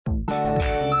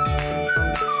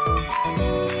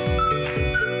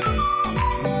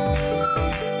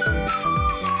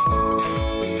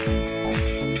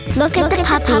Look at the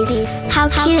puppies, how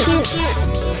cute!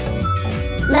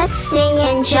 Let's sing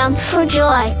and jump for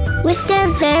joy with their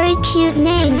very cute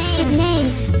names.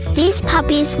 These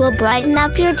puppies will brighten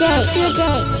up your day.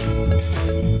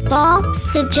 Ball,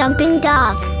 the jumping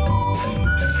dog.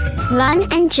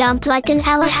 Run and jump like an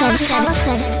elephant.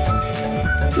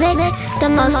 Lick, the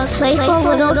most playful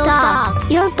little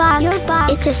dog. Your bark,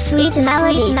 it's a sweet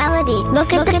melody.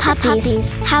 Look at the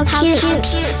puppies, how cute!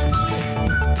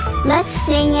 Let's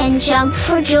sing and jump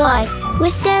for joy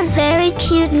with their very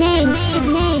cute names.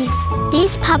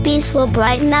 These puppies will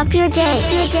brighten up your day.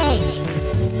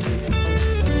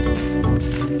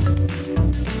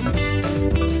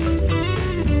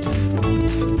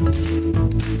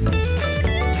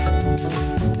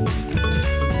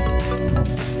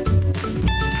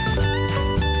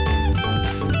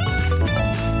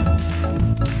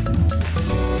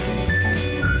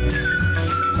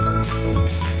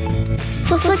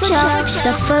 Fufucho,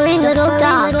 the furry little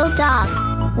dog,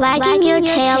 wagging your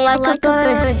tail like a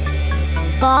bird.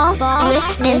 Ball,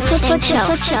 Lick, and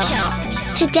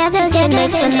Fufucho. Together they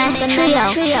make the best trio.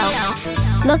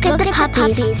 Look at the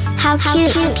puppies, how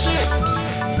cute!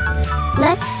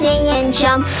 Let's sing and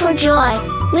jump for joy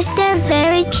with their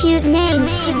very cute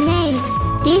names.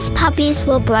 These puppies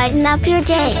will brighten up your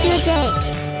day.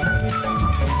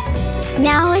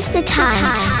 Now is the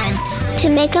time to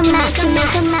make a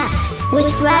mess.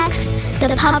 With Rex,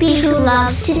 the puppy who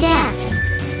loves to dance,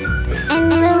 and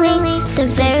Lily, the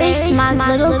very smart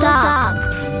little dog.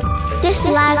 This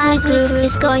lively group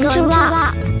is going to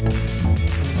rock.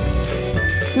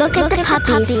 Look at the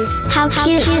puppies, how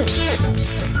cute!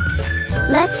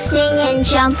 Let's sing and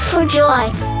jump for joy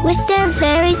with their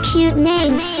very cute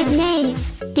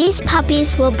names. These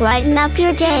puppies will brighten up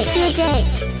your day.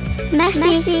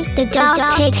 Messy, the dog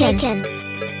taken.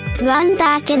 Run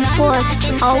back and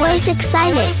forth, always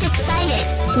excited.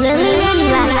 Lily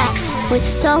and Rex, with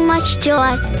so much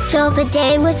joy, fill the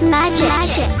day with magic.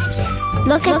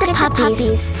 Look at the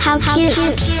puppies, how cute!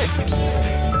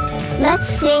 Let's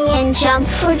sing and jump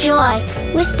for joy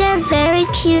with their very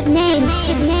cute names.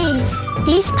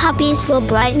 These puppies will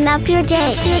brighten up your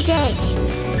day.